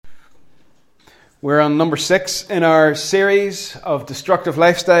We're on number 6 in our series of destructive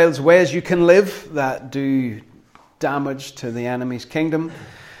lifestyles, ways you can live that do damage to the enemy's kingdom,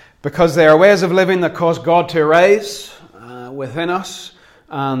 because they are ways of living that cause God to arise within us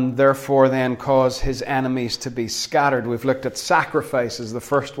and therefore then cause his enemies to be scattered. We've looked at sacrifice as the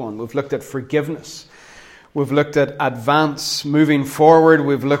first one. We've looked at forgiveness. We've looked at advance, moving forward.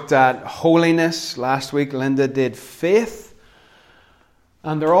 We've looked at holiness. Last week Linda did faith.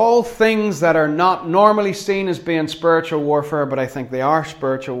 And they're all things that are not normally seen as being spiritual warfare, but I think they are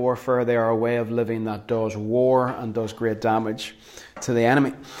spiritual warfare. They are a way of living that does war and does great damage to the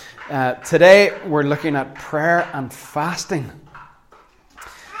enemy. Today we're looking at prayer and fasting.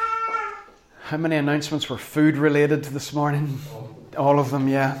 How many announcements were food related this morning? All of them,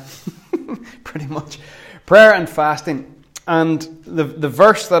 yeah. Pretty much. Prayer and fasting. And the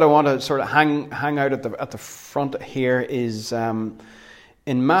verse that I want to sort of hang out at the front here is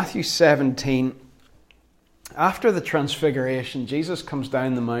in Matthew 17. After the transfiguration, Jesus comes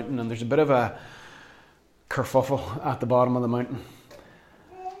down the mountain and there's a bit of a kerfuffle at the bottom of the mountain.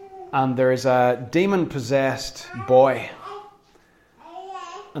 And there's a demon-possessed boy.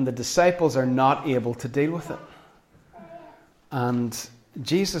 And the disciples are not able to deal with it. And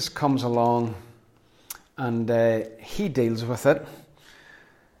Jesus comes along and he deals with it.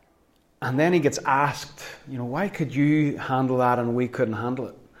 And then he gets asked, why could you handle that and we couldn't handle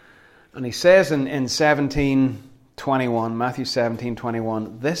it? And he says in 17:21, Matthew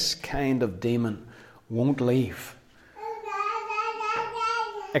 17:21, this kind of demon won't leave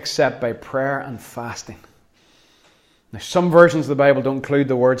except by prayer and fasting. Now, some versions of the Bible don't include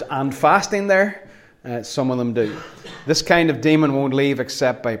the words and fasting there. Some of them do. This kind of demon won't leave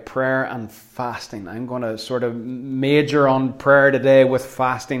except by prayer and fasting. I'm going to sort of major on prayer today with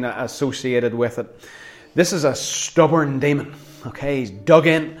fasting associated with it. This is a stubborn demon. Okay, he's dug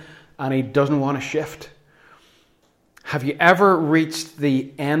in and he doesn't want to shift. Have you ever reached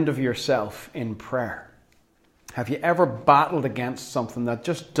the end of yourself in prayer? Have you ever battled against something that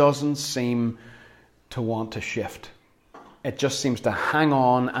just doesn't seem to want to shift? It just seems to hang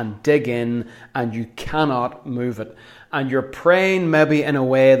on and dig in and you cannot move it. And you're praying maybe in a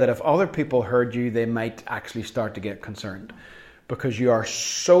way that if other people heard you, they might actually start to get concerned. Because you are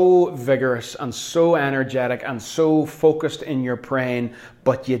so vigorous and so energetic and so focused in your praying,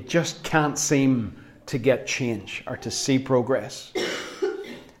 but you just can't seem to get change or to see progress.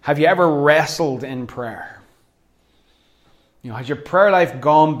 Have you ever wrestled in prayer? Has your prayer life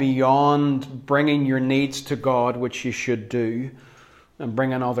gone beyond bringing your needs to God, which you should do, and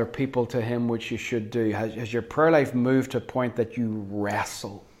bringing other people to him, which you should do? Has your prayer life moved to a point that you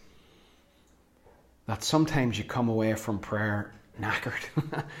wrestle? That sometimes you come away from prayer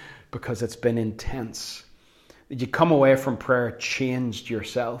knackered because it's been intense. That you come away from prayer changed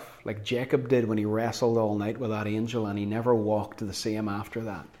yourself, like Jacob did when he wrestled all night with that angel and he never walked the same after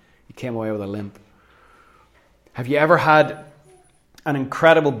that. He came away with a limp. Have you ever had an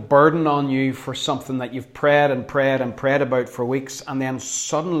incredible burden on you for something that you've prayed and prayed and prayed about for weeks, and then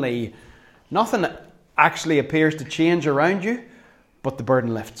suddenly nothing actually appears to change around you, but the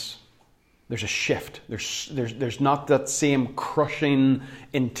burden lifts? There's a shift. There's not that same crushing,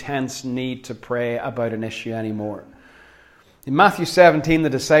 intense need to pray about an issue anymore. In Matthew 17, the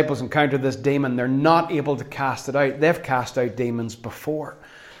disciples encounter this demon. They're not able to cast it out. They've cast out demons before.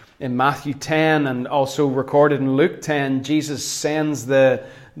 In Matthew 10 and also recorded in Luke 10, Jesus sends them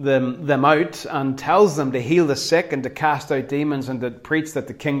out and tells them to heal the sick and to cast out demons and to preach that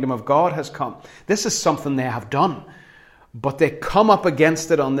the kingdom of God has come. This is something they have done, but they come up against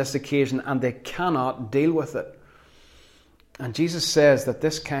it on this occasion and they cannot deal with it. And Jesus says that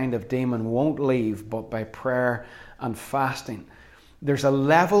this kind of demon won't leave but by prayer and fasting. There's a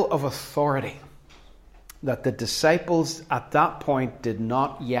level of authority that the disciples at that point did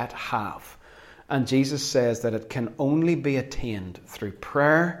not yet have. And Jesus says that it can only be attained through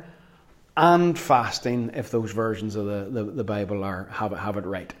prayer and fasting if those versions of the Bible have it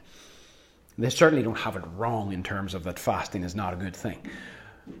right. They certainly don't have it wrong in terms of that fasting is not a good thing.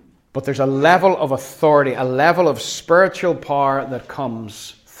 But there's a level of authority, a level of spiritual power that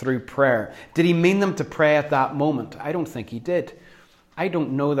comes through prayer. Did he mean them to pray at that moment? I don't think he did. I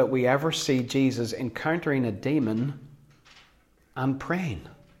don't know that we ever see Jesus encountering a demon and praying.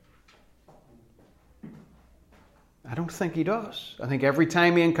 I don't think he does. I think every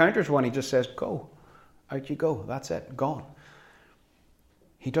time he encounters one, he just says, go. Out you go. That's it. Gone.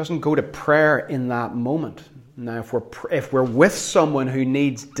 He doesn't go to prayer in that moment. Now, if we're with someone who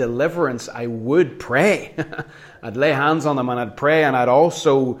needs deliverance, I would pray. I'd lay hands on them and I'd pray, and I'd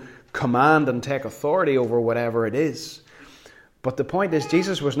also command and take authority over whatever it is. But the point is,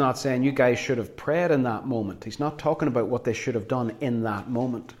 Jesus was not saying you guys should have prayed in that moment. He's not talking about what they should have done in that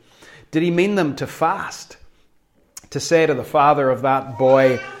moment. Did he mean them to fast? To say to the father of that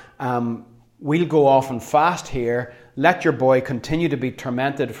boy, we'll go off and fast here, let your boy continue to be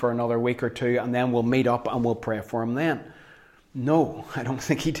tormented for another week or two, and then we'll meet up and we'll pray for him then. No, I don't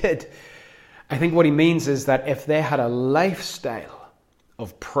think he did. I think what he means is that if they had a lifestyle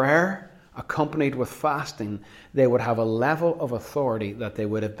of prayer accompanied with fasting, they would have a level of authority that they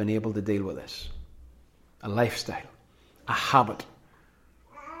would have been able to deal with this. A lifestyle, a habit.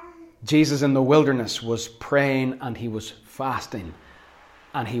 Jesus in the wilderness was praying and he was fasting,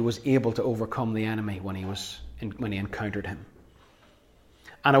 and he was able to overcome the enemy when he encountered him.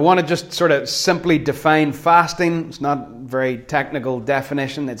 And I want to just sort of simply define fasting. It's not a very technical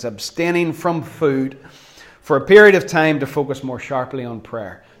definition. It's abstaining from food for a period of time to focus more sharply on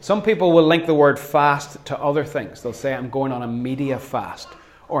prayer. Some people will link the word fast to other things. They'll say, I'm going on a media fast,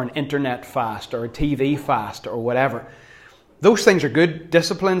 or an internet fast, or a TV fast, or whatever. Those things are good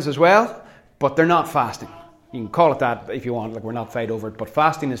disciplines as well, but they're not fasting. You can call it that if you want, like we're not fight over it, but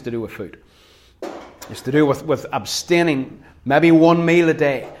fasting is to do with food. It's to do with abstaining, maybe one meal a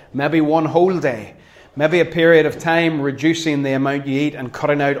day, maybe one whole day, maybe a period of time reducing the amount you eat and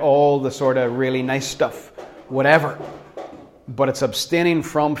cutting out all the sort of really nice stuff, whatever. But it's abstaining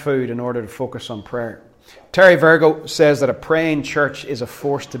from food in order to focus on prayer. Terry Virgo says that a praying church is a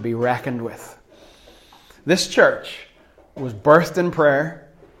force to be reckoned with. This church was birthed in prayer.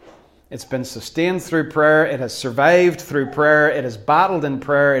 It's been sustained through prayer. It has survived through prayer. It has battled in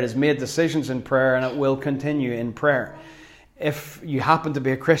prayer. It has made decisions in prayer, and it will continue in prayer. If you happen to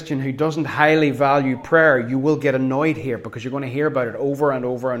be a Christian who doesn't highly value prayer, you will get annoyed here because you're going to hear about it over and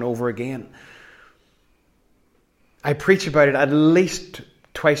over and over again. I preach about it at least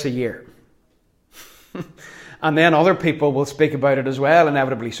twice a year. And then other people will speak about it as well,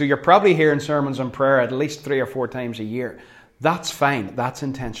 inevitably. So you're probably hearing sermons on prayer at least 3 or 4 times a year. That's fine. That's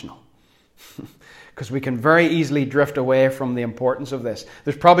intentional. Because we can very easily drift away from the importance of this.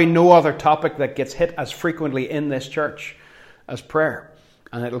 There's probably no other topic that gets hit as frequently in this church as prayer.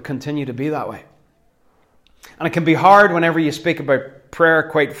 And it'll continue to be that way. And it can be hard whenever you speak about prayer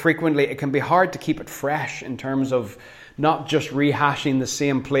quite frequently. It can be hard to keep it fresh in terms of not just rehashing the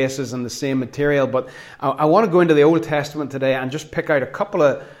same places and the same material. But I want to go into the Old Testament today and just pick out a couple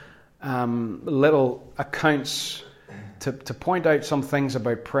of little accounts to point out some things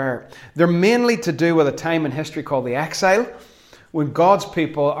about prayer. They're mainly to do with a time in history called the exile, when God's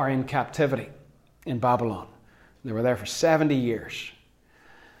people are in captivity in Babylon. They were there for 70 years.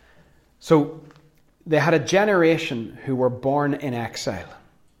 So they had a generation who were born in exile.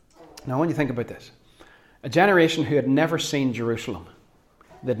 Now, when you think about this, a generation who had never seen Jerusalem,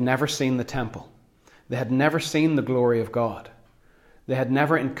 they'd never seen the temple, they had never seen the glory of God, they had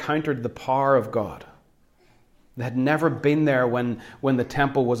never encountered the power of God. They had never been there when the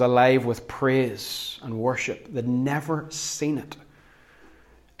temple was alive with praise and worship. They'd never seen it.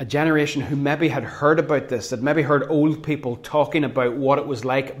 A generation who maybe had heard about this, that maybe heard old people talking about what it was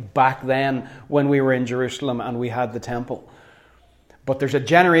like back then when we were in Jerusalem and we had the temple. But there's a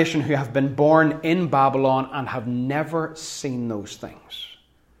generation who have been born in Babylon and have never seen those things.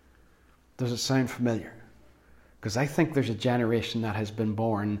 Does it sound familiar? Because I think there's a generation that has been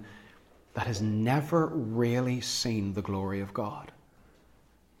born that has never really seen the glory of God,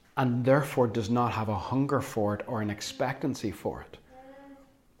 and therefore does not have a hunger for it or an expectancy for it.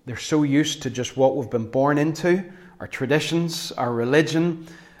 They're so used to just what we've been born into, our traditions, our religion.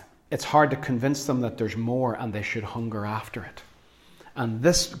 It's hard to convince them that there's more and they should hunger after it. And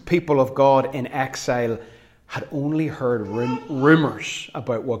this people of God in exile had only heard rumours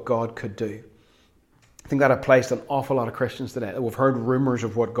about what God could do. I think that applies to an awful lot of Christians today. We've heard rumours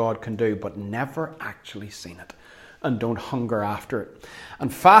of what God can do, but never actually seen it and don't hunger after it.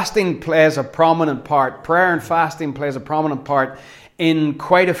 And fasting plays a prominent part. Prayer and fasting plays a prominent part in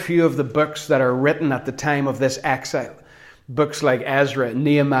quite a few of the books that are written at the time of this exile. Books like Ezra,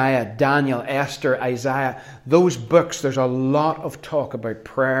 Nehemiah, Daniel, Esther, Isaiah. Those books, there's a lot of talk about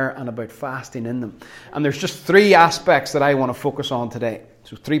prayer and about fasting in them. And there's just 3 aspects that I want to focus on today.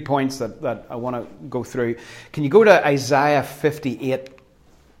 So 3 points that I want to go through. Can you go to Isaiah 58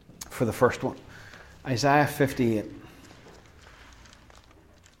 for the first one? Isaiah 58.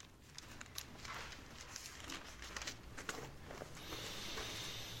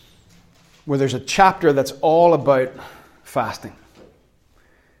 Where there's a chapter that's all about fasting.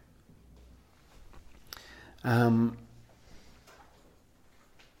 And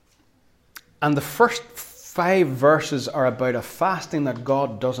the first 5 verses are about a fasting that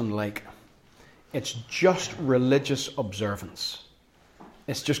God doesn't like. It's just religious observance.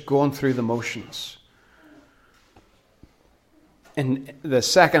 It's just going through the motions. In the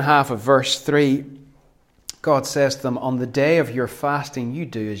second half of verse 3, God says to them, on the day of your fasting, you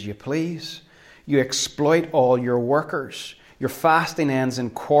do as you please. You exploit all your workers. Your fasting ends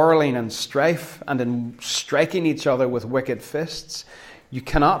in quarreling and strife and in striking each other with wicked fists. You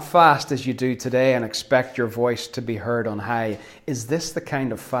cannot fast as you do today and expect your voice to be heard on high. Is this the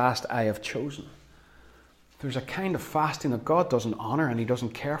kind of fast I have chosen? There's a kind of fasting that God doesn't honor and he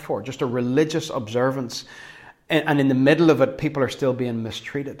doesn't care for. Just a religious observance. And in the middle of it, people are still being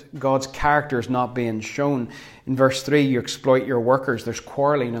mistreated. God's character is not being shown. In verse 3, you exploit your workers. There's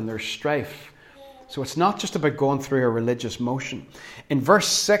quarreling and there's strife. So it's not just about going through a religious motion. In verse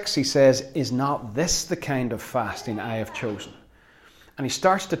 6, he says, is not this the kind of fasting I have chosen? And he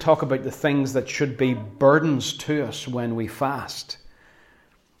starts to talk about the things that should be burdens to us when we fast.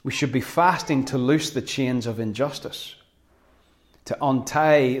 We should be fasting to loose the chains of injustice, to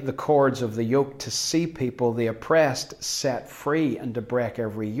untie the cords of the yoke, to see people, the oppressed, set free, and to break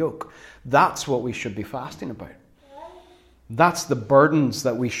every yoke. That's what we should be fasting about. That's the burdens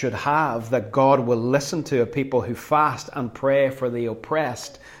that we should have, that God will listen to, a people who fast and pray for the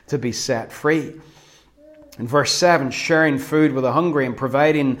oppressed to be set free. In verse 7, sharing food with the hungry and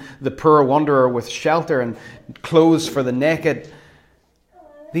providing the poor wanderer with shelter and clothes for the naked.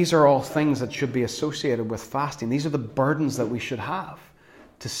 These are all things that should be associated with fasting. These are the burdens that we should have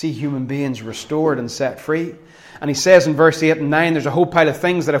to see human beings restored and set free. And he says in verse 8 and 9, there's a whole pile of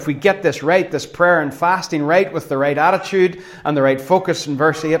things that if we get this right, this prayer and fasting right, with the right attitude and the right focus, in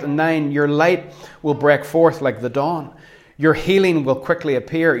verse 8 and 9, your light will break forth like the dawn. Your healing will quickly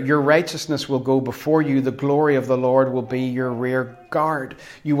appear. Your righteousness will go before you. The glory of the Lord will be your rear guard.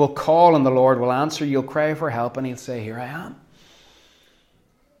 You will call and the Lord will answer. You'll cry for help and he'll say, here I am.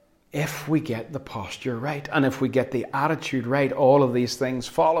 If we get the posture right and if we get the attitude right, all of these things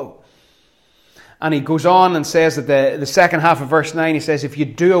follow. And he goes on and says that the second half of verse 9, he says, if you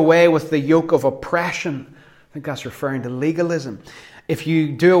do away with the yoke of oppression, I think that's referring to legalism. If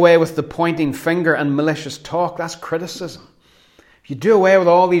you do away with the pointing finger and malicious talk, that's criticism. If you do away with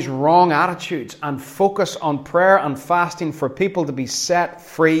all these wrong attitudes and focus on prayer and fasting for people to be set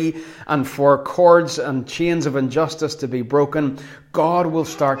free and for cords and chains of injustice to be broken, God will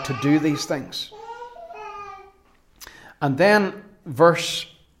start to do these things. And then verse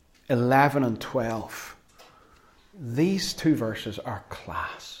 11 and 12. These two verses are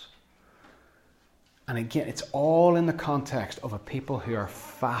class. And again, it's all in the context of a people who are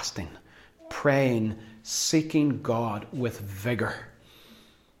fasting, praying, seeking God with vigor.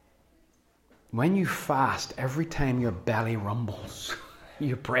 When you fast, every time your belly rumbles,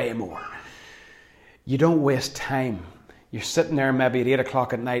 you pray more. You don't waste time. You're sitting there maybe at 8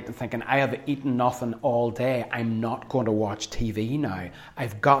 o'clock at night and thinking, I have eaten nothing all day. I'm not going to watch TV now.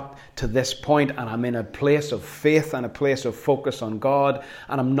 I've got to this point and I'm in a place of faith and a place of focus on God.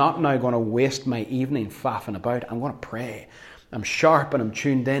 And I'm not now going to waste my evening faffing about. I'm going to pray. I'm sharp and I'm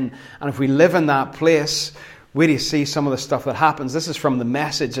tuned in. And if we live in that place, where do you see some of the stuff that happens? This is from the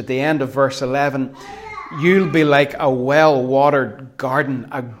Message at the end of verse 11. You'll be like a well-watered garden,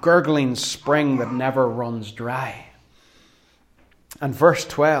 a gurgling spring that never runs dry. And verse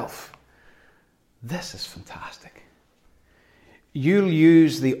 12, this is fantastic. You'll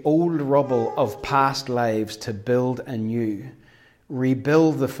use the old rubble of past lives to build anew,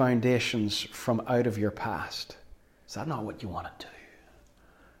 rebuild the foundations from out of your past. Is that not what you want to do,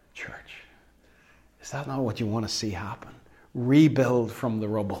 church? Is that not what you want to see happen? Rebuild from the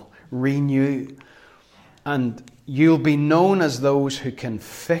rubble, renew. And you'll be known as those who can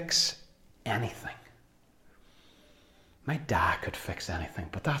fix anything. My dad could fix anything,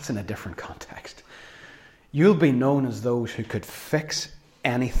 but that's in a different context. You'll be known as those who could fix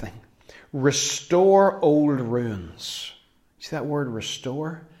anything. Restore old ruins. See that word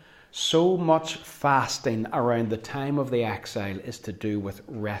restore? So much fasting around the time of the exile is to do with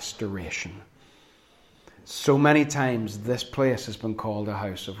restoration. So many times this place has been called a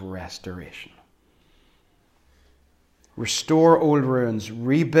house of restoration. Restore old ruins,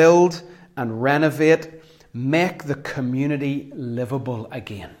 rebuild and renovate. Make the community livable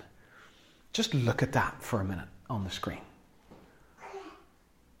again. Just look at that for a minute on the screen.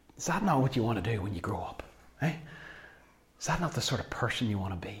 Is that not what you want to do when you grow up? Eh? Is that not the sort of person you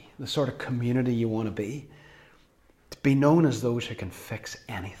want to be? The sort of community you want to be? To be known as those who can fix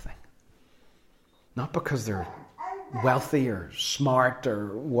anything. Not because they're wealthy or smart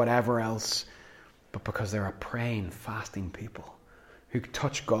or whatever else, but because they're a praying, fasting people who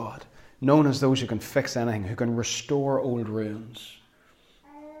touch God. Known as those who can fix anything, who can restore old ruins.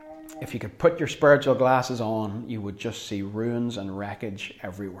 if you could put your spiritual glasses on, you would just see ruins and wreckage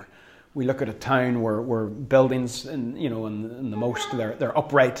everywhere. We look at a town where buildings, in the most, they're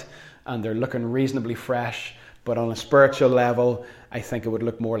upright and they're looking reasonably fresh. But on a spiritual level, I think it would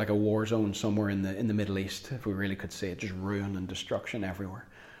look more like a war zone somewhere in the Middle East, if we really could see it, just ruin and destruction everywhere.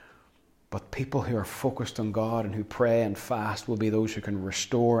 But people who are focused on God and who pray and fast will be those who can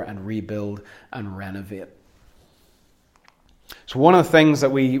restore and rebuild and renovate. So one of the things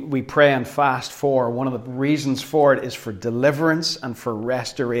that we pray and fast for, one of the reasons for it, is for deliverance and for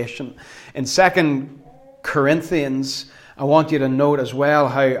restoration. In 2 Corinthians, I want you to note as well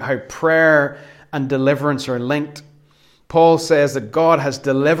how prayer and deliverance are linked. Paul says that God has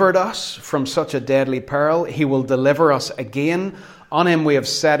delivered us from such a deadly peril. He will deliver us again. On him we have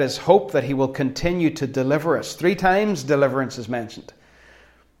set his hope that he will continue to deliver us. 3 times deliverance is mentioned.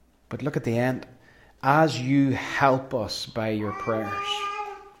 But look at the end. As you help us by your prayers.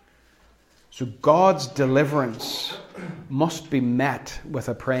 So God's deliverance must be met with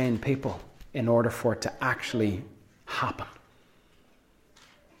a praying people in order for it to actually happen.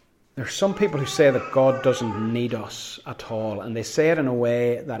 There's some people who say that God doesn't need us at all, and they say it in a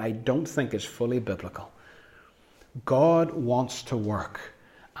way that I don't think is fully biblical. God wants to work,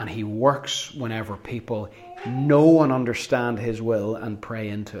 and he works whenever people know and understand his will and pray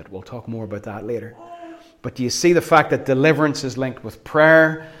into it. We'll talk more about that later. But do you see the fact that deliverance is linked with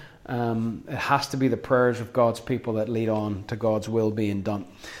prayer? It has to be the prayers of God's people that lead on to God's will being done.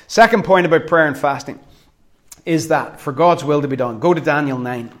 Second point about prayer and fasting is that for God's will to be done. Go to Daniel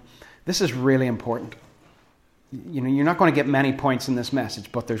 9. This is really important. You're not going to get many points in this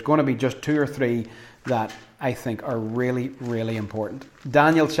message, but there's going to be just 2 or 3 that I think are really, really important.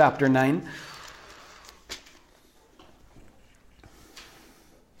 Daniel chapter 9.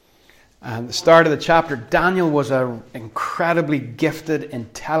 And the start of the chapter, Daniel was an incredibly gifted,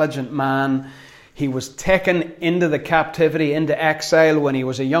 intelligent man. He was taken into the captivity, into exile when he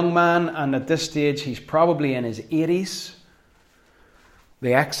was a young man, and at this stage he's probably in his 80s.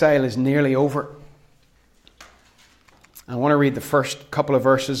 The exile is nearly over. I want to read the first couple of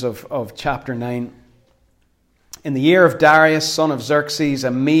verses of chapter 9. In the year of Darius, son of Xerxes, a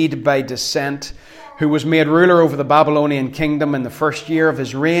Mede by descent, who was made ruler over the Babylonian kingdom in the first year of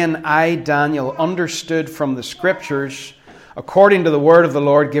his reign, I, Daniel, understood from the scriptures, according to the word of the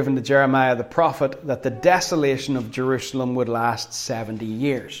Lord given to Jeremiah the prophet, that the desolation of Jerusalem would last 70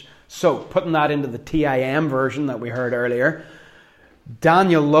 years. So, putting that into the TIM version that we heard earlier,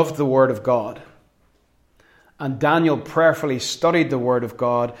 Daniel loved the word of God. And Daniel prayerfully studied the word of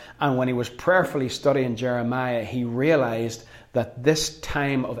God. And when he was prayerfully studying Jeremiah, he realized that this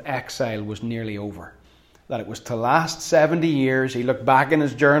time of exile was nearly over. That it was to last 70 years. He looked back in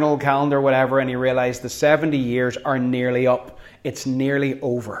his journal, calendar, whatever, and he realized the 70 years are nearly up. It's nearly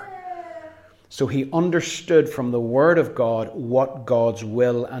over. So he understood from the word of God what God's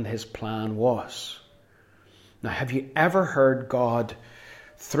will and his plan was. Now, have you ever heard God,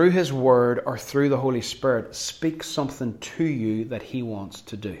 through his word or through the Holy Spirit, speak something to you that he wants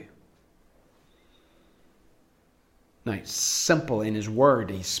to do? Now, it's simple in his word.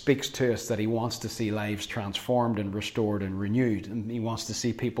 He speaks to us that he wants to see lives transformed and restored and renewed. And he wants to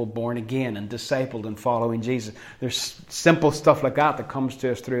see people born again and discipled and following Jesus. There's simple stuff like that comes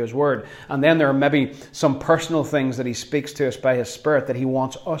to us through his word. And then there are maybe some personal things that he speaks to us by his Spirit that he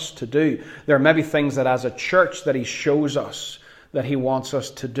wants us to do. There are maybe things that as a church that he shows us that he wants us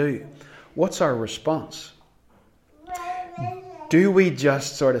to do. What's our response? Do we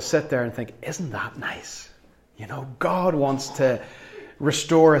just sort of sit there and think, isn't that nice? God wants to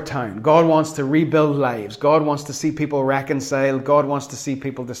restore a town. God wants to rebuild lives. God wants to see people reconciled. God wants to see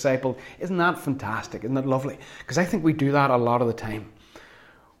people discipled. Isn't that fantastic? Isn't that lovely? Because I think we do that a lot of the time.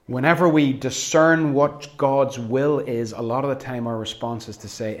 Whenever we discern what God's will is, a lot of the time our response is to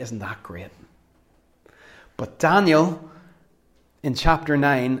say, isn't that great? But Daniel, in chapter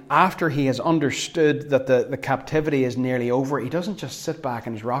 9, after he has understood that the captivity is nearly over, he doesn't just sit back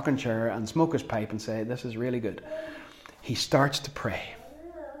in his rocking chair and smoke his pipe and say, this is really good. He starts to pray.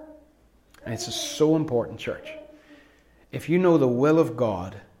 And it's so important, church. If you know the will of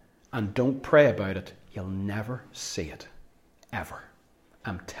God and don't pray about it, you'll never see it. Ever.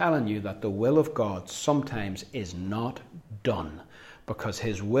 I'm telling you that the will of God sometimes is not done because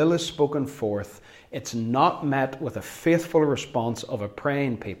his will is spoken forth. It's not met with a faithful response of a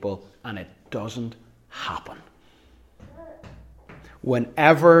praying people, and it doesn't happen.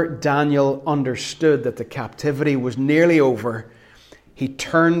 Whenever Daniel understood that the captivity was nearly over, he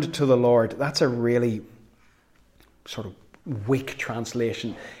turned to the Lord. That's a really sort of weak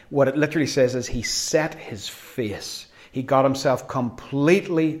translation. What it literally says is he set his face. He got himself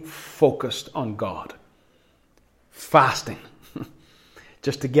completely focused on God. Fasting.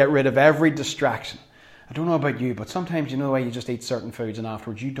 Just to get rid of every distraction. I don't know about you, but sometimes you know the way you just eat certain foods and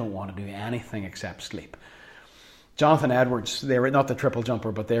afterwards you don't want to do anything except sleep. Jonathan Edwards, not the triple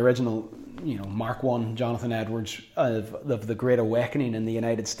jumper, but the original, Mark I, Jonathan Edwards of the Great Awakening in the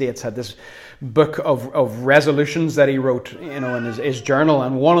United States, had this book of resolutions that he wrote, in his journal,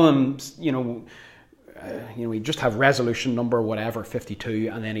 and one of them, he'd just have resolution number whatever, 52,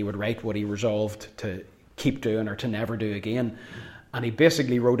 and then he would write what he resolved to keep doing or to never do again. And he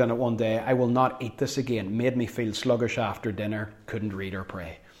basically wrote on it one day, "I will not eat this again. Made me feel sluggish after dinner. Couldn't read or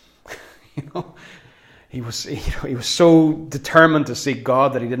pray." He was so determined to seek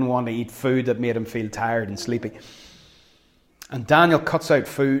God that he didn't want to eat food that made him feel tired and sleepy. And Daniel cuts out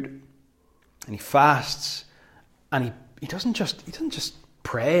food, and he fasts, and he doesn't just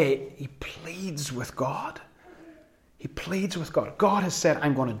pray. He pleads with God. He pleads with God. God has said,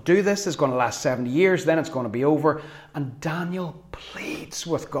 "I'm going to do this. It's going to last 70 years. Then it's going to be over." And Daniel pleads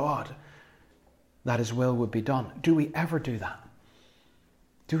with God that his will would be done. Do we ever do that?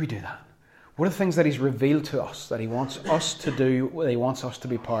 Do we do that? What are the things that he's revealed to us that he wants us to do, that he wants us to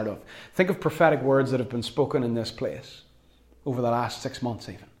be part of? Think of prophetic words that have been spoken in this place over the last 6 months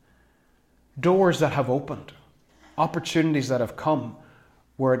even. Doors that have opened. Opportunities that have come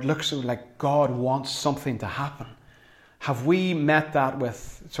where it looks like God wants something to happen. Have we met that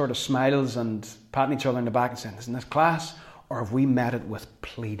with sort of smiles and patting each other in the back and saying, "Isn't this class?" Or have we met it with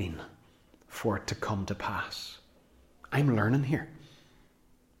pleading for it to come to pass? I'm learning here.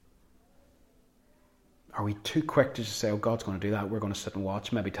 Are we too quick to just say, "Oh, God's going to do that. We're going to sit and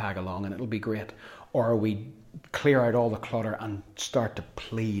watch, maybe tag along and it'll be great"? Or are we clear out all the clutter and start to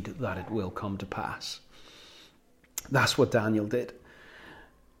plead that it will come to pass? That's what Daniel did.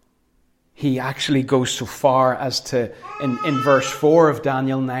 He actually goes so far as to, in verse 4 of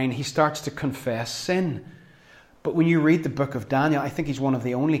Daniel 9, he starts to confess sin. But when you read the book of Daniel, I think he's one of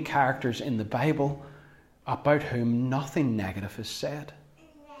the only characters in the Bible about whom nothing negative is said.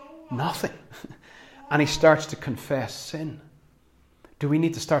 Nothing. And he starts to confess sin. Do we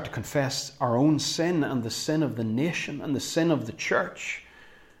need to start to confess our own sin and the sin of the nation and the sin of the church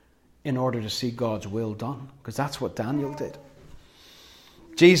in order to see God's will done? Because that's what Daniel did.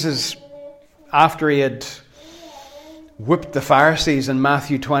 Jesus, after he had whipped the Pharisees in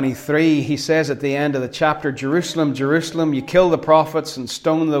Matthew 23, he says at the end of the chapter, "Jerusalem, Jerusalem, you kill the prophets and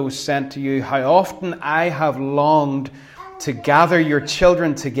stone those sent to you. How often I have longed to gather your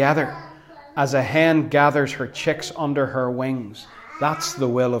children together as a hen gathers her chicks under her wings." That's the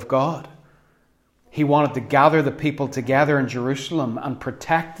will of God. He wanted to gather the people together in Jerusalem and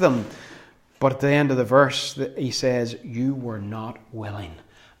protect them. But at the end of the verse, he says, "You were not willing.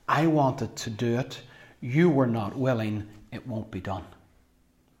 I wanted to do it. You were not willing. It won't be done."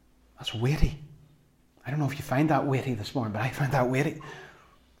 That's weighty. I don't know if you find that weighty this morning, but I find that weighty.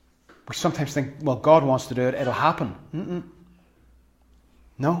 We sometimes think, well, God wants to do it. It'll happen.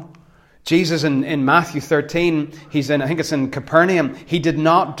 No. Jesus in Matthew 13, I think it's in Capernaum, he did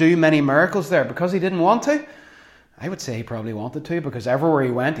not do many miracles there because he didn't want to. I would say he probably wanted to, because everywhere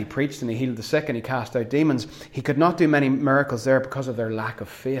he went, he preached and he healed the sick and he cast out demons. He could not do many miracles there because of their lack of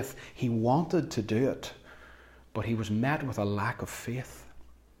faith. He wanted to do it, but he was met with a lack of faith.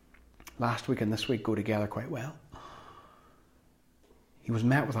 Last week and this week go together quite well. He was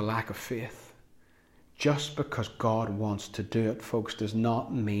met with a lack of faith. Just because God wants to do it, folks, does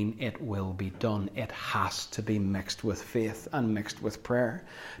not mean it will be done. It has to be mixed with faith and mixed with prayer.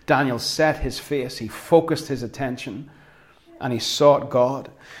 Daniel set his face, he focused his attention, and he sought God.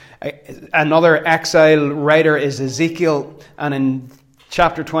 Another exile writer is Ezekiel, and in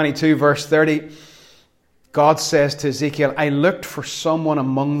chapter 22, verse 30, God says to Ezekiel, "I looked for someone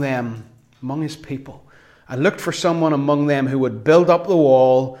among them, among his people. I looked for someone among them who would build up the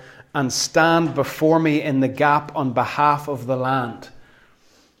wall and stand before me in the gap on behalf of the land."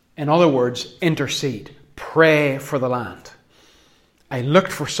 In other words, intercede, pray for the land. I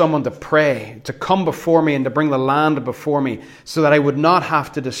looked for someone to pray, to come before me and to bring the land before me so that I would not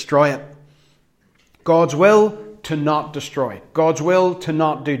have to destroy it. God's will to not destroy. God's will to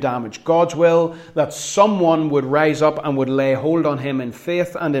not do damage. God's will that someone would rise up and would lay hold on him in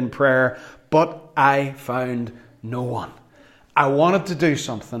faith and in prayer. But I found no one. I wanted to do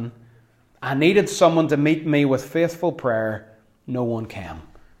something. I needed someone to meet me with faithful prayer. No one came.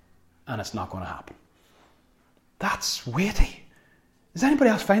 And it's not going to happen. That's weighty. Does anybody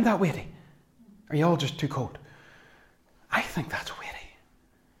else find that weighty? Are you all just too cold? I think that's weighty.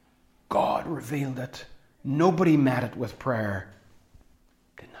 God revealed it. Nobody met it with prayer.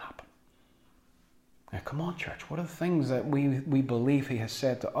 Didn't happen. Now, come on, church. What are the things that we believe he has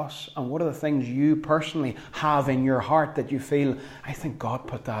said to us? And what are the things you personally have in your heart that you feel, I think God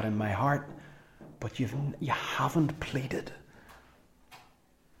put that in my heart, but you haven't pleaded?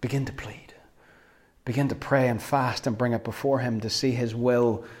 Begin to plead. Begin to pray and fast and bring it before him to see his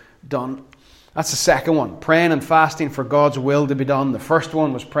will done. That's the second one, praying and fasting for God's will to be done. The first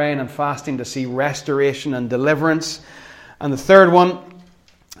one was praying and fasting to see restoration and deliverance. And the third one,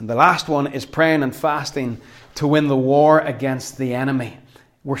 and the last one, is praying and fasting to win the war against the enemy.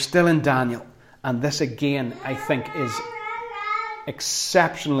 We're still in Daniel, and this again, I think, is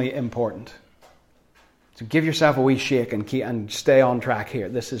exceptionally important. So give yourself a wee shake and stay on track here.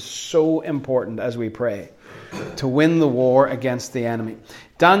 This is so important as we pray. To win the war against the enemy.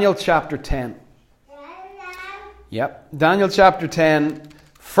 Daniel chapter 10. Yep. Daniel chapter 10,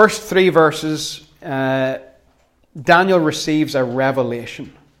 first 3 verses. Daniel receives a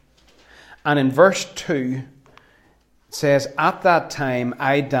revelation. And in verse 2, it says, at that time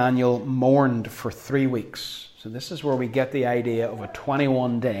I, Daniel, mourned for 3 weeks. So this is where we get the idea of a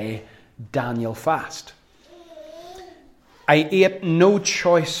 21-day Daniel fast. I ate no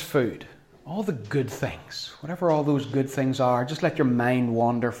choice food. All the good things, whatever all those good things are, just let your mind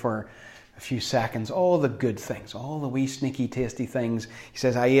wander for a few seconds. All the good things, all the wee sneaky tasty things. He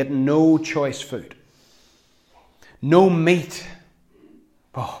says, I ate no choice food. No meat.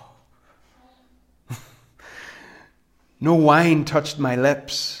 Oh. No wine touched my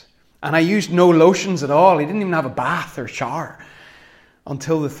lips. And I used no lotions at all. He didn't even have a bath or shower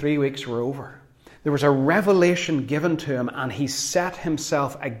until the 3 weeks were over. There was a revelation given to him, and he set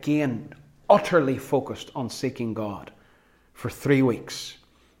himself again utterly focused on seeking God for 3 weeks.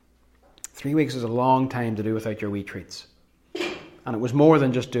 3 weeks is a long time to do without your wee treats. And it was more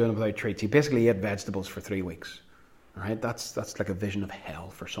than just doing it without treats. He basically ate vegetables for 3 weeks. All right? That's like a vision of hell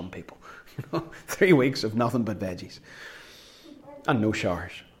for some people. 3 weeks of nothing but veggies. And no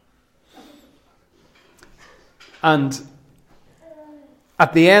showers. And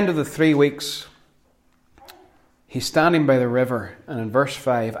at the end of the 3 weeks, he's standing by the river, and in verse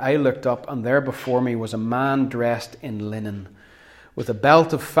 5, I looked up, and there before me was a man dressed in linen, with a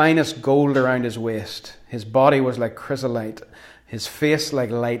belt of finest gold around his waist. His body was like chrysolite, his face like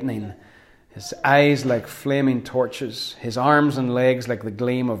lightning, his eyes like flaming torches, his arms and legs like the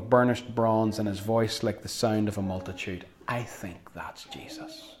gleam of burnished bronze, and his voice like the sound of a multitude. I think that's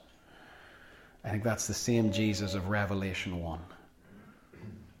Jesus. I think that's the same Jesus of Revelation 1.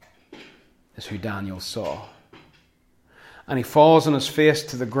 Is who Daniel saw. And he falls on his face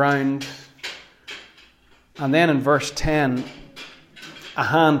to the ground. And then in verse 10, a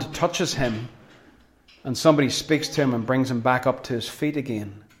hand touches him, and somebody speaks to him and brings him back up to his feet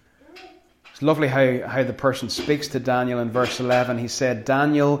again. It's lovely how the person speaks to Daniel in verse 11. He said,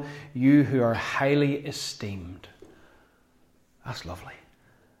 Daniel, you who are highly esteemed. That's lovely.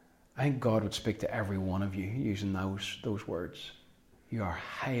 I think God would speak to every one of you using those words. You are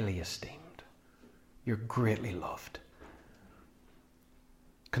highly esteemed. You're greatly loved.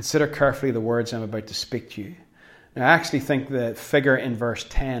 Consider carefully the words I'm about to speak to you. Now, I actually think the figure in verse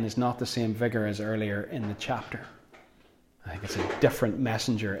 10 is not the same figure as earlier in the chapter. I think it's a different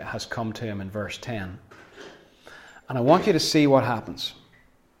messenger has come to him in verse 10. And I want you to see what happens.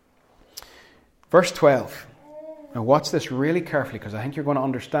 Verse 12. Now watch this really carefully, because I think you're going to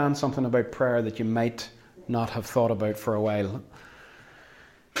understand something about prayer that you might not have thought about for a while.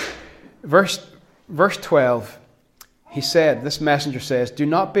 Verse 12. This messenger says, do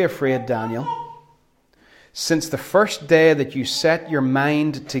not be afraid, Daniel. Since the first day that you set your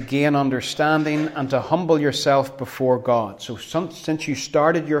mind to gain understanding and to humble yourself before God. So since you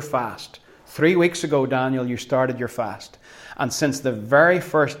started your fast, 3 weeks ago, Daniel, you started your fast. And since the very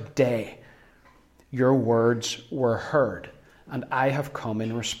first day, your words were heard, and I have come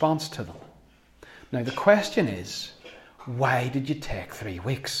in response to them. Now the question is, why did you take 3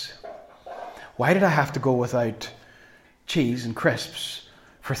 weeks? Why did I have to go without cheese and crisps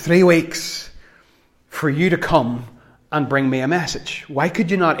for 3 weeks for you to come and bring me a message? Why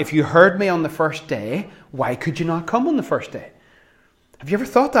could you not, if you heard me on the first day, why could you not come on the first day? Have you ever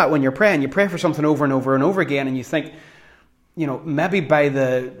thought that when you're praying? You pray for something over and over and over again, and you think, maybe by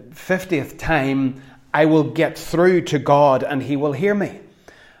the 50th time I will get through to God and he will hear me.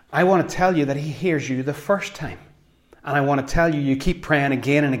 I want to tell you that he hears you the first time. And I want to tell you keep praying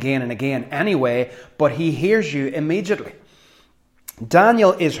again and again and again anyway, but he hears you immediately.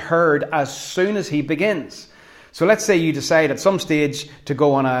 Daniel is heard as soon as he begins. So let's say you decide at some stage to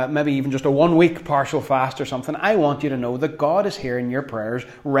go on maybe even just a 1 week partial fast or something. I want you to know that God is hearing your prayers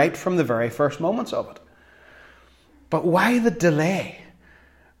right from the very first moments of it. But why the delay?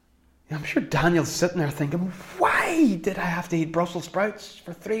 I'm sure Daniel's sitting there thinking, why did I have to eat Brussels sprouts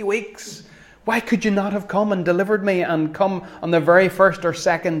for 3 weeks? Why could you not have come and delivered me and come on the very first or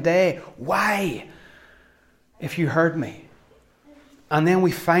second day? Why? If you heard me. And then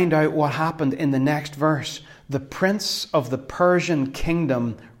we find out what happened in the next verse. The prince of the Persian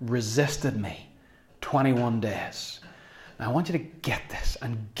kingdom resisted me 21 days. Now I want you to get this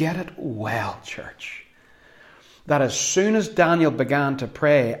and get it well, church. That as soon as Daniel began to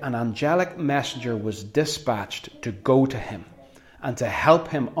pray, an angelic messenger was dispatched to go to him and to help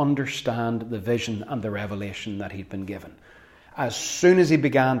him understand the vision and the revelation that he'd been given. As soon as he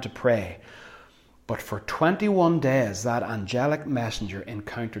began to pray. But for 21 days, that angelic messenger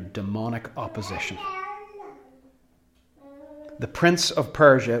encountered demonic opposition. The prince of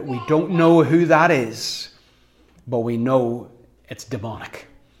Persia, we don't know who that is, but we know it's demonic.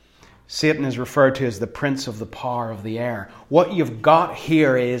 Satan is referred to as the prince of the power of the air. What you've got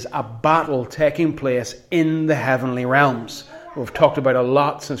here is a battle taking place in the heavenly realms. We've talked about a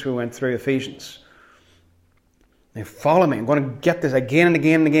lot since we went through Ephesians. Now follow me. I'm going to get this again and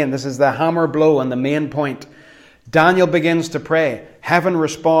again and again. This is the hammer blow and the main point. Daniel begins to pray. Heaven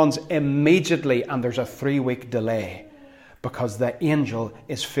responds immediately, and there's a 3-week delay because the angel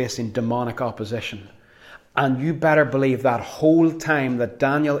is facing demonic opposition. And you better believe that whole time that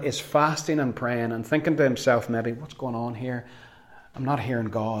Daniel is fasting and praying and thinking to himself, maybe, what's going on here? I'm not hearing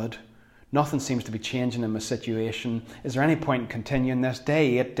God. Nothing seems to be changing in my situation. Is there any point in continuing this?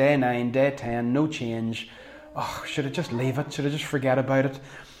 Day 8, day 9, day 10, no change. Oh, should I just leave it? Should I just forget about it?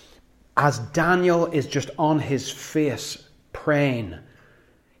 As Daniel is just on his face praying,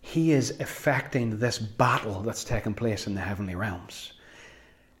 he is effecting this battle that's taking place in the heavenly realms.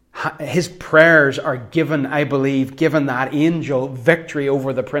 His prayers are given that angel victory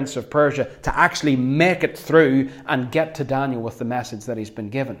over the prince of Persia to actually make it through and get to Daniel with the message that he's been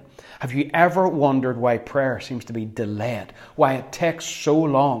given. Have you ever wondered why prayer seems to be delayed? Why it takes so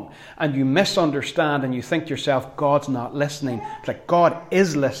long? And you misunderstand and you think to yourself, God's not listening. It's like God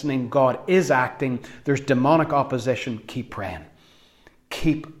is listening. God is acting. There's demonic opposition. Keep praying.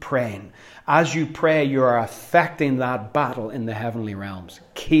 Keep praying. As you pray, you are affecting that battle in the heavenly realms.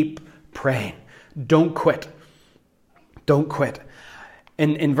 Keep praying. Don't quit. Don't quit.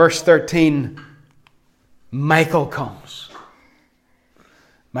 In verse 13, Michael comes.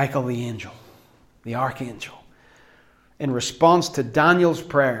 Michael the angel, the archangel. In response to Daniel's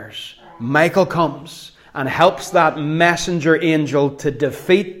prayers, Michael comes and helps that messenger angel to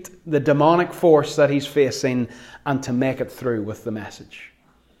defeat the demonic force that he's facing and to make it through with the message.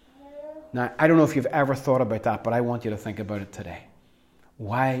 Now, I don't know if you've ever thought about that, but I want you to think about it today.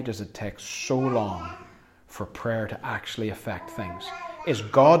 Why does it take so long for prayer to actually affect things? Is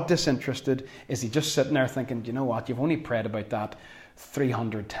God disinterested? Is he just sitting there thinking, you know what, you've only prayed about that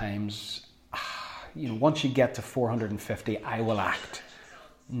 300 times. Once you get to 450, I will act.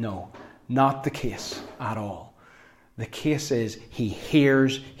 No, not the case at all. The case is he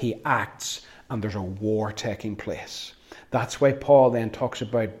hears, he acts, and there's a war taking place. That's why Paul then talks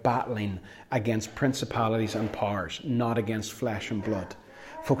about battling against principalities and powers, not against flesh and blood.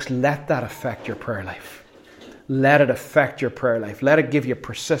 Folks, let that affect your prayer life. Let it affect your prayer life. Let it give you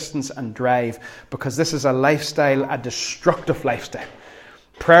persistence and drive, because this is a lifestyle, a destructive lifestyle.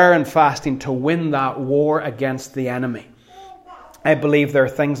 Prayer and fasting to win that war against the enemy. I believe there are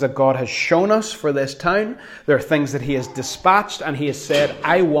things that God has shown us for this town. There are things that he has dispatched, and he has said,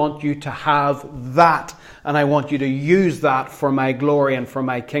 I want you to have that, and I want you to use that for my glory and for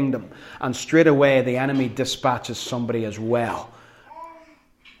my kingdom. And straight away the enemy dispatches somebody as well.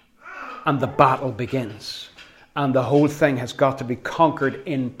 And the battle begins. And the whole thing has got to be conquered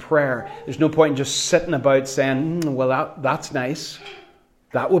in prayer. There's no point in just sitting about saying, well, that's nice.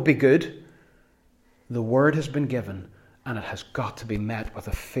 That would be good. The word has been given, and it has got to be met with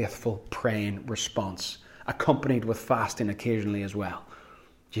a faithful praying response, accompanied with fasting occasionally as well.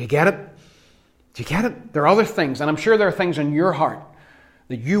 Do you get it? Do you get it? There are other things, and I'm sure there are things in your heart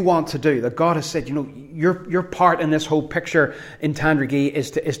that you want to do, that God has said, your part in this whole picture in Tandragee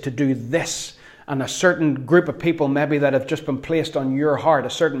is to do this. And a certain group of people maybe that have just been placed on your heart, a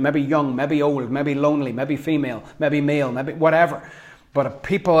certain, maybe young, maybe old, maybe lonely, maybe female, maybe male, maybe whatever. But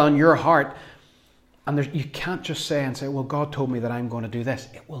people on your heart, and you can't just say, well, God told me that I'm going to do this.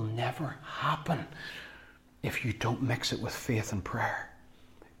 It will never happen if you don't mix it with faith and prayer.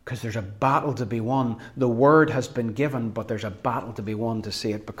 Because there's a battle to be won. The word has been given, but there's a battle to be won to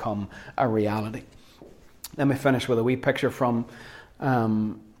see it become a reality. Let me finish with a wee picture from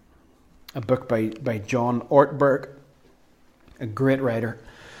a book by John Ortberg, a great writer.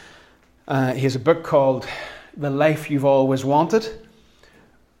 He has a book called The Life You've Always Wanted.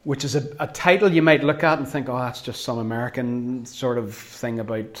 which is a title you might look at and think, oh, that's just some American sort of thing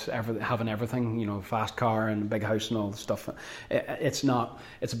about having everything, fast car and a big house and all the stuff. It's not.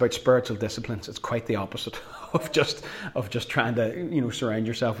 It's about spiritual disciplines. It's quite the opposite of just trying to surround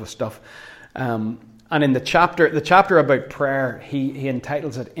yourself with stuff. And in the chapter about prayer, he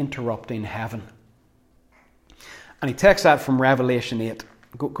entitles it "Interrupting Heaven," and he takes that from Revelation 8.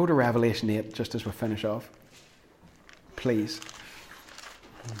 Go to Revelation 8 just as we finish off, please.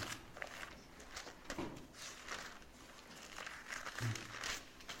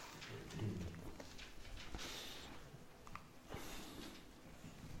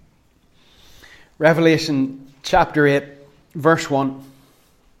 Revelation chapter 8, verse 1.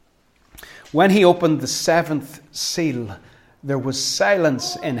 When he opened the seventh seal, there was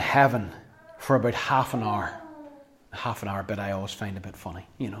silence in heaven for about half an hour. Half an hour bit I always find a bit funny,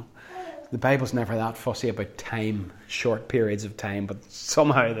 The Bible's never that fussy about time, short periods of time, but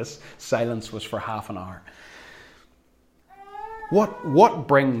somehow this silence was for half an hour. What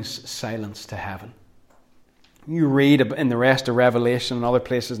brings silence to heaven? You read in the rest of Revelation and other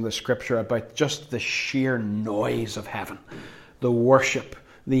places in the Scripture about just the sheer noise of heaven, the worship,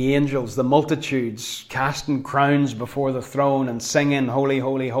 the angels, the multitudes casting crowns before the throne and singing, "Holy,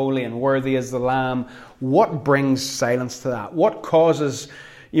 holy, holy, and worthy is the Lamb." What brings silence to that? What causes,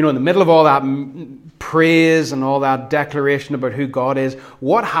 in the middle of all that praise and all that declaration about who God is,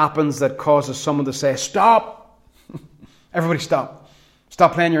 what happens that causes someone to say, "Stop! Everybody stop.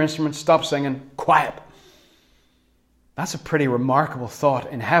 Stop playing your instruments, stop singing, quiet." That's a pretty remarkable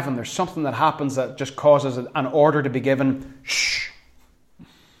thought. In heaven, there's something that happens that just causes an order to be given. Shh.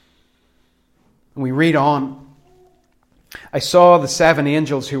 And we read on. I saw the seven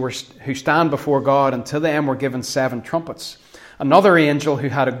angels who stand before God, and to them were given seven trumpets. Another angel who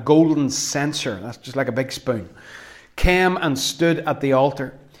had a golden censer, that's just like a big spoon, came and stood at the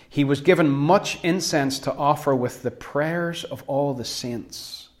altar. He was given much incense to offer with the prayers of all the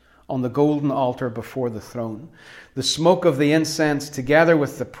saints on the golden altar before the throne. The smoke of the incense, together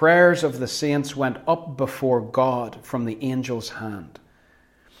with the prayers of the saints, went up before God from the angel's hand.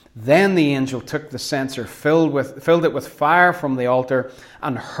 Then the angel took the censer, filled it with fire from the altar,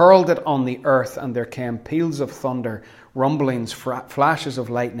 and hurled it on the earth, and there came peals of thunder, rumblings, flashes of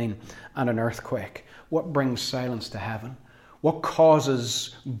lightning, and an earthquake. What brings silence to heaven? What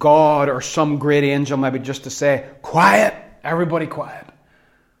causes God or some great angel maybe just to say, "Quiet, everybody quiet"?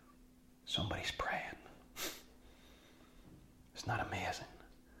 Somebody's praying. Isn't that amazing?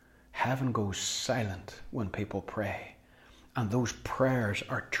 Heaven goes silent when people pray. And those prayers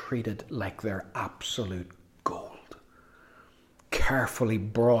are treated like they're absolute gold. Carefully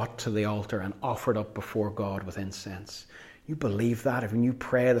brought to the altar and offered up before God with incense. You believe that? If when you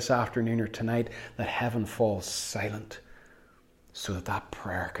pray this afternoon or tonight, that heaven falls silent so that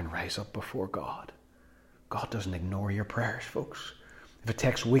prayer can rise up before God. God doesn't ignore your prayers, folks. If it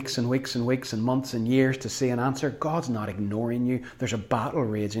takes weeks and weeks and weeks and months and years to see an answer, God's not ignoring you. There's a battle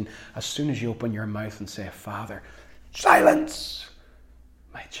raging. As soon as you open your mouth and say, "Father, silence!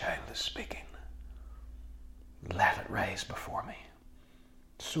 My child is speaking. Let it rise before me."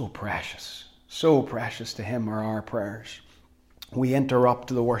 So precious to Him are our prayers. We interrupt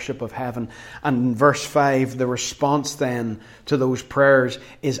the worship of heaven. And in verse 5, the response then to those prayers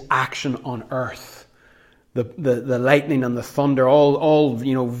is action on earth. The lightning and the thunder, all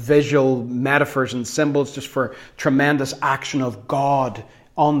visual metaphors and symbols just for tremendous action of God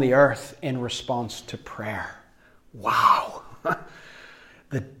on the earth in response to prayer. Wow.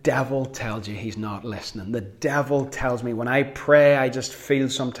 The devil tells you he's not listening. The devil tells me when I pray, I just feel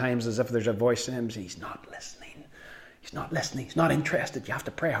sometimes as if there's a voice in him. He's not listening. He's not listening. He's not interested. You have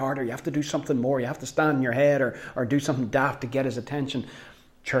to pray harder. You have to do something more. You have to stand in your head or do something daft to get his attention.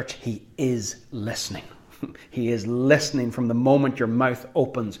 Church, he is listening. He is listening from the moment your mouth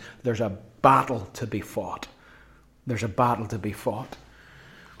opens. There's a battle to be fought. There's a battle to be fought.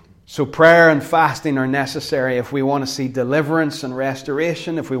 So prayer and fasting are necessary if we want to see deliverance and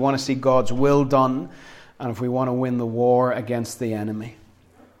restoration, if we want to see God's will done, and if we want to win the war against the enemy.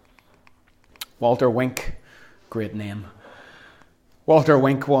 Walter Wink, great name. Walter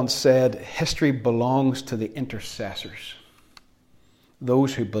Wink once said, "History belongs to the intercessors.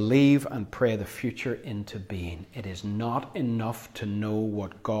 Those who believe and pray the future into being. It is not enough to know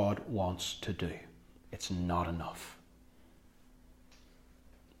what God wants to do. It's not enough."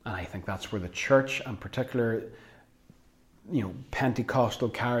 And I think that's where the church, and particular, Pentecostal,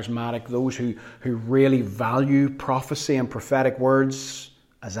 charismatic, those who really value prophecy and prophetic words,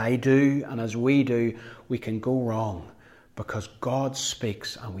 as I do and as we do, we can go wrong because God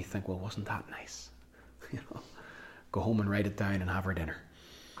speaks and we think, well, wasn't that nice? Go home and write it down and have our dinner.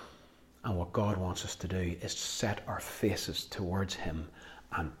 And what God wants us to do is set our faces towards him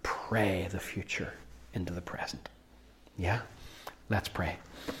and pray the future into the present. Yeah? Let's pray.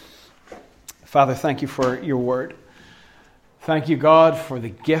 Father, thank you for your word. Thank you, God, for the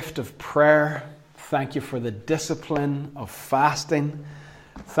gift of prayer. Thank you for the discipline of fasting.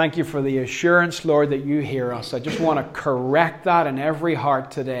 Thank you for the assurance, Lord, that you hear us. I just want to correct that in every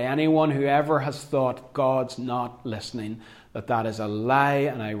heart today. Anyone who ever has thought God's not listening, that is a lie,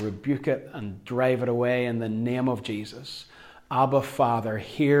 and I rebuke it and drive it away in the name of Jesus. Abba, Father,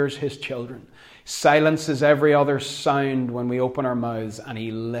 hears his children, silences every other sound when we open our mouths, and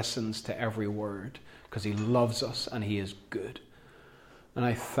he listens to every word because he loves us and he is good. And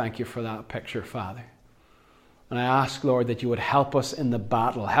I thank you for that picture, Father. And I ask, Lord, that you would help us in the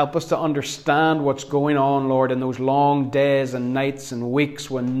battle. Help us to understand what's going on, Lord, in those long days and nights and weeks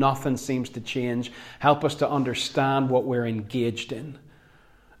when nothing seems to change. Help us to understand what we're engaged in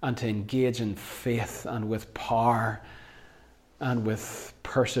and to engage in faith and with power and with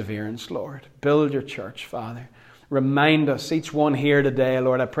perseverance, Lord. Build your church, Father. Remind us, each one here today,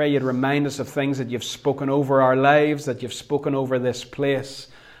 Lord, I pray you'd remind us of things that you've spoken over our lives, that you've spoken over this place,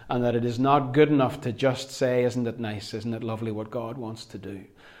 and that it is not good enough to just say, isn't it nice, isn't it lovely what God wants to do.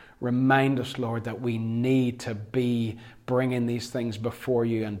 Remind us, Lord, that we need to be bringing these things before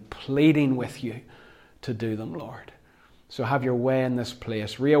you and pleading with you to do them, Lord. So have your way in this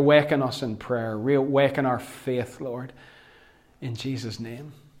place. Reawaken us in prayer. Reawaken our faith, Lord. In Jesus'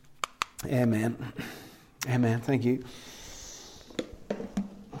 name. Amen. Amen. Thank you.